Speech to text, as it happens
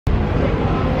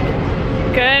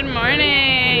Good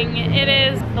morning. It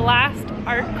is the last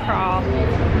art crawl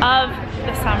of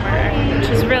the summer, which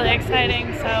is really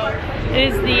exciting. So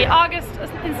it is the August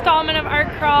installment of art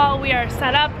crawl. We are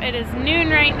set up. It is noon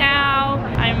right now.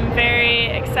 I'm very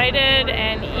excited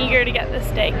and eager to get this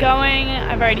day going.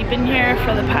 I've already been here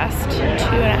for the past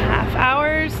 2.5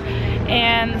 hours.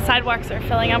 And the sidewalks are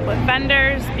filling up with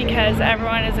vendors because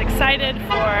everyone is excited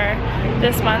for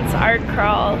this month's art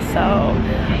crawl. So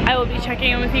I will be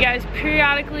checking in with you guys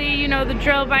periodically. You know the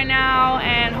drill by now,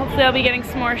 and hopefully I'll be getting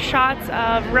some more shots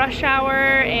of rush hour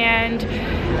and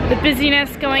the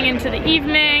busyness going into the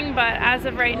evening. But as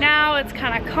of right now, it's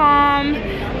kind of calm.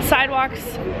 The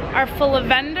sidewalks are full of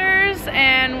vendors,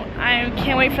 and I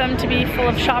can't wait for them to be full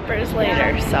of shoppers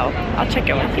later. So I'll check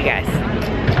in with you guys.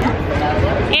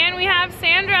 And we have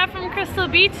Sandra from Crystal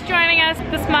Beach joining us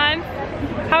this month.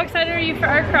 How excited are you for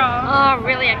art crawl? Oh,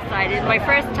 really excited. My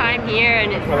first time here,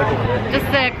 and it's just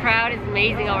the crowd is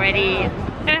amazing already.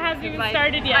 And it hasn't even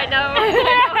started yet. I know.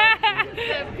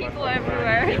 The people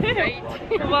everywhere. It's great.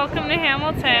 Welcome to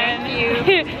Hamilton. Thank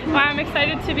you. Well, I'm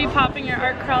excited to be popping your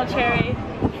art crawl cherry.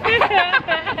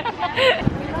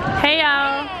 Hey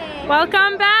y'all. Hey.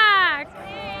 Welcome back.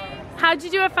 How'd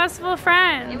you do at Festival of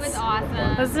Friends? It was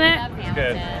awesome. Wasn't it? It was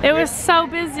good. It was so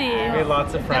busy. We made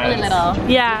lots of friends. Really little.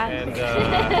 Yeah. And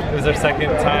it was our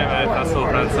second time at Festival of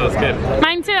Friends, so it's good.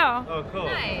 Mine too. Oh, cool.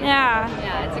 Nice. Yeah.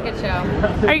 Yeah, it's a good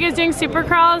show. Are you guys doing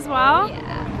Supercrawl as well?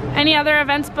 Yeah. Any other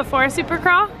events before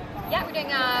Supercrawl? Yeah, we're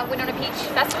doing Winona Peach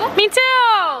Festival. Me too!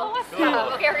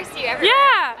 We'll get to see you everywhere.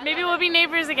 Yeah, maybe we'll be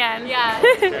neighbors again. Yeah.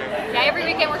 Yeah, every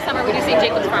weekend we're summer. We do St.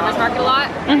 Jacob's Farmers Market a lot.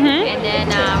 And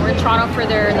then we're in Toronto for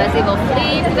their Leslieville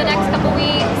Flea for the next couple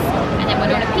weeks. And then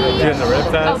Winona Peach. Doing the Rib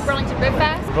Fest. Oh, Burlington Rib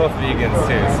Fest. We're both vegans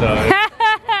too, so.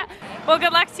 Well,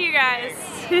 good luck to you guys.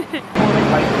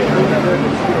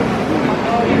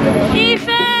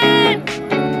 Ethan!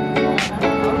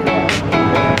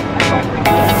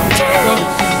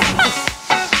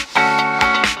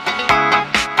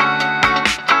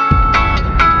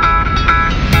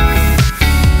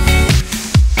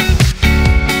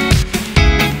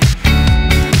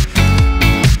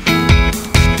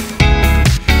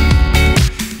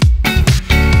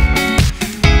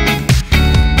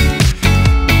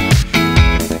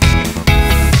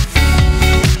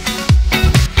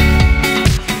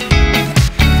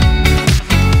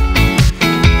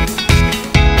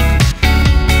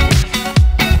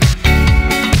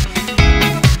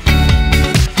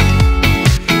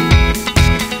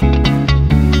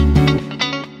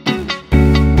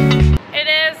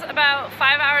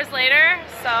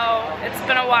 It's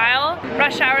been a while.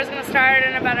 Rush hour is going to start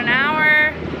in about an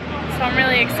hour, so I'm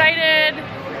really excited.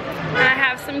 And I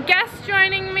have some guests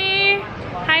joining me.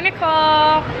 Hi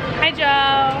Nicole. Hi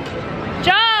Joe.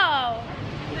 Joe!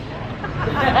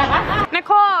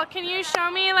 Nicole, can you show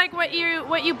me like what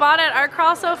you bought at art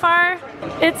crawl so far?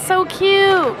 It's so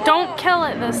cute. Don't kill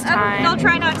it this time. I'll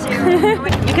try not to.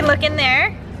 You can look in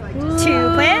there. Ooh,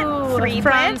 2 plant, 3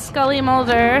 from plants. Scully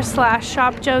Mulder /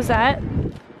 Shop Josette.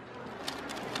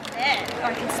 Oh,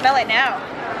 I can smell it now.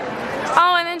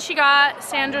 Oh, and then she got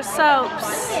Sandra's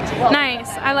soaps. Nice.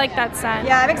 I like that scent.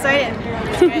 Yeah, I'm excited.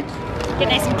 It's good. Get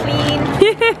nice and clean.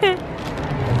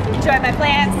 Enjoy my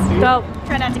plants. Dope.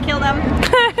 Try not to kill them.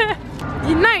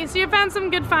 Nice. You found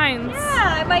some good finds.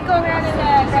 Yeah, I might go around and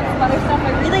grab some other stuff.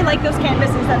 I really like those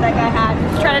canvases that guy had.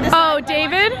 Try to decide. Oh,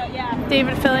 David? Yeah.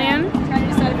 David Fillion. Trying to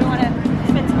decide if I want to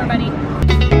spend some more money.